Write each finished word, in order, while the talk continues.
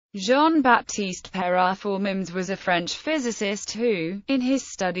Jean-Baptiste Perrin ForMemRS was a French physicist who, in his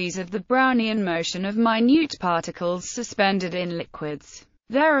studies of the Brownian motion of minute particles suspended in liquids,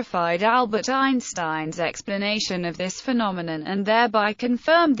 verified Albert Einstein's explanation of this phenomenon and thereby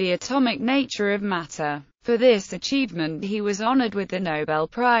confirmed the atomic nature of matter. For this achievement he was honored with the Nobel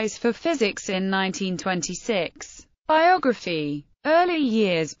Prize for Physics in 1926. Biography. Early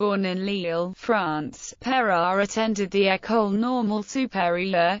years. Born in Lille, France, Perrin attended the École Normale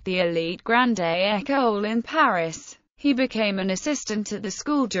Supérieure, the elite Grande École in Paris. He became an assistant at the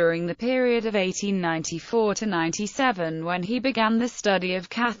school during the period of 1894 to 97 when he began the study of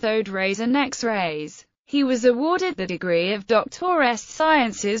cathode rays and X-rays. He was awarded the degree of Doctor ès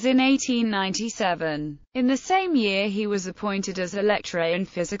Sciences in 1897. In the same year he was appointed as a lecturer in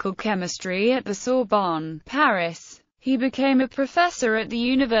physical chemistry at the Sorbonne, Paris. He became a professor at the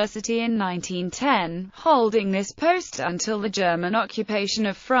university in 1910, holding this post until the German occupation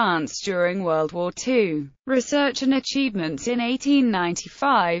of France during World War II. Research and achievements. In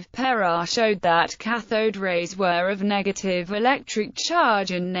 1895, Perrin showed that cathode rays were of negative electric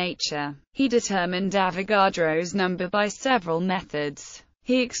charge in nature. He determined Avogadro's number by several methods.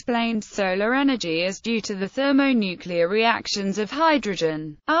 He explained solar energy as due to the thermonuclear reactions of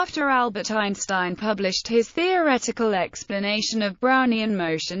hydrogen. After Albert Einstein published his theoretical explanation of Brownian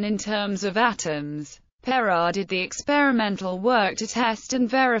motion in terms of atoms, Perrin did the experimental work to test and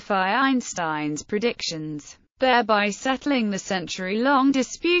verify Einstein's predictions, thereby settling the century-long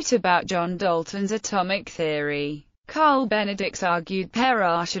dispute about John Dalton's atomic theory. Carl Benedicts argued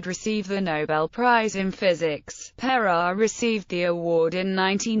Perrin should receive the Nobel Prize in Physics. Perrin received the award in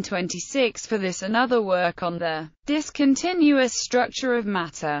 1926 for this and other work on the discontinuous structure of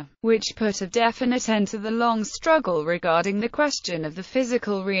matter, which put a definite end to the long struggle regarding the question of the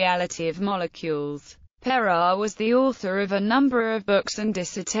physical reality of molecules. Perrin was the author of a number of books and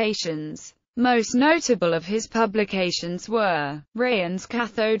dissertations. Most notable of his publications were Rayons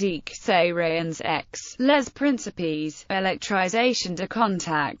cathodiques et rayons X, Les principes, électrisation de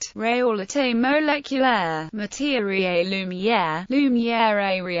contact, réalité moléculaire, matière et lumière, lumière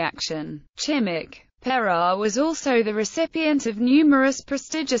et réaction, chimique. Perrin was also the recipient of numerous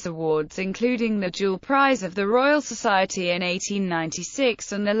prestigious awards including the Dual Prize of the Royal Society in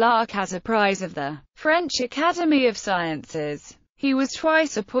 1896 and the L'Arcazar Prize of the French Academy of Sciences. He was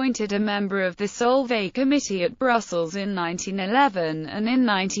twice appointed a member of the Solvay Committee at Brussels in 1911 and in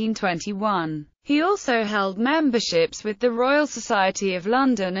 1921. He also held memberships with the Royal Society of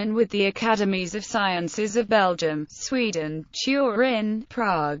London and with the Academies of Sciences of Belgium, Sweden, Turin,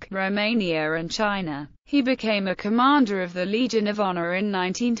 Prague, Romania and China. He became a Commander of the Legion of Honor in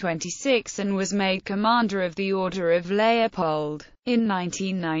 1926 and was made Commander of the Order of Leopold. In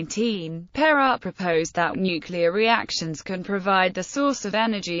 1919, Perrin proposed that nuclear reactions can provide the source of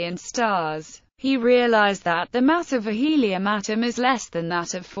energy in stars. He realized that the mass of a helium atom is less than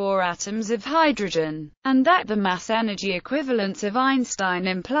that of 4 atoms of hydrogen, and that the mass-energy equivalence of Einstein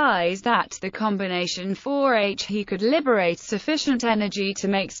implies that the combination 4He could liberate sufficient energy to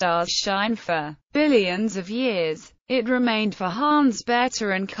make stars shine for billions of years. It remained for Hans Bethe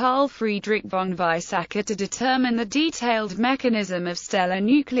and Carl Friedrich von Weizsäcker to determine the detailed mechanism of stellar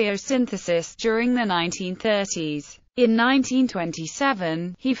nucleosynthesis during the 1930s. In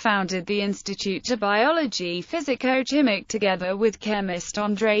 1927, he founded the Institut de Biologie Physico-Chimique together with chemist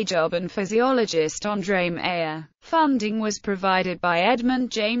André Job and physiologist André Meyer. Funding was provided by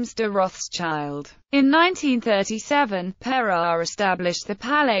Edmund James de Rothschild. In 1937, Perrin established the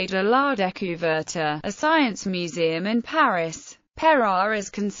Palais de la Découverte, a science museum in Paris. Perrin is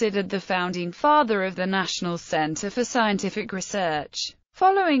considered the founding father of the National Centre for Scientific Research.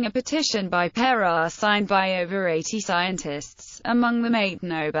 Following a petition by Perrin signed by over 80 scientists, among them 8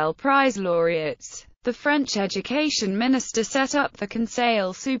 Nobel Prize laureates, the French education minister set up the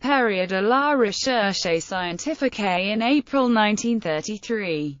Conseil supérieur de la recherche scientifique in April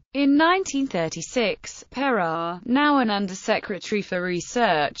 1933. In 1936, Perrin, now an undersecretary for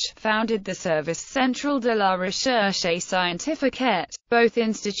research, founded the Service Central de la Recherche Scientifique. Both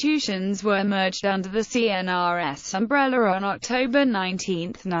institutions were merged under the CNRS umbrella on October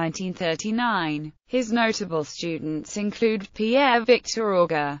 19, 1939. His notable students include Pierre-Victor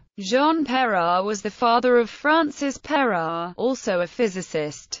Auger. Jean Perrin was the father of Francis Perrin, also a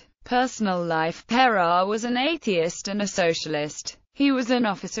physicist. Personal life. Perrin was an atheist and a socialist. He was an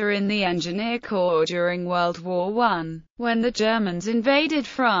officer in the Engineer Corps during World War I. When the Germans invaded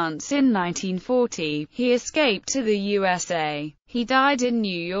France in 1940, he escaped to the USA. He died in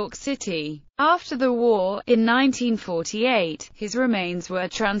New York City. After the war, in 1948, his remains were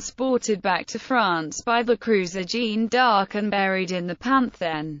transported back to France by the cruiser Jeanne d'Arc and buried in the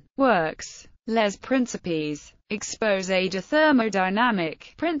Pantheon. Works: Les Principes, Exposé de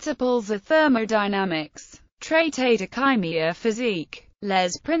thermodynamique, Principles of thermodynamics, Traité de chimie physique,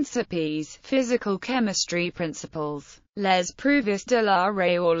 Les Principes, Physical chemistry principles, Les Prouves de la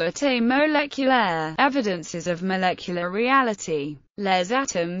réalité moléculaire, Evidences of molecular reality, Les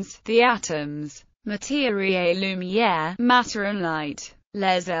Atomes, the atoms, Matière et lumière, matter and light,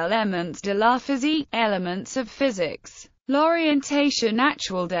 Les éléments de la physique, elements of physics, L'orientation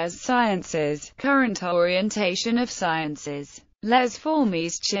actuelle des sciences, current orientation of sciences, Les formes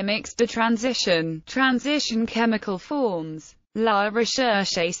chimiques de transition, transition chemical forms, La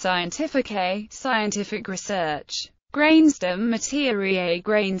recherche scientifique, scientific research, Grains de matière,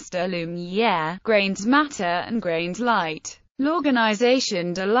 grains de lumière, grains matter and grains light.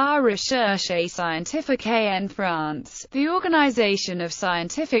 L'Organisation de la recherche scientifique en France, the Organization of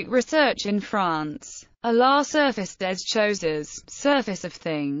Scientific Research in France. À la surface des choses, surface of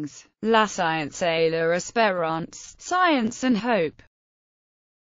things. La science et l'espérance, science and hope.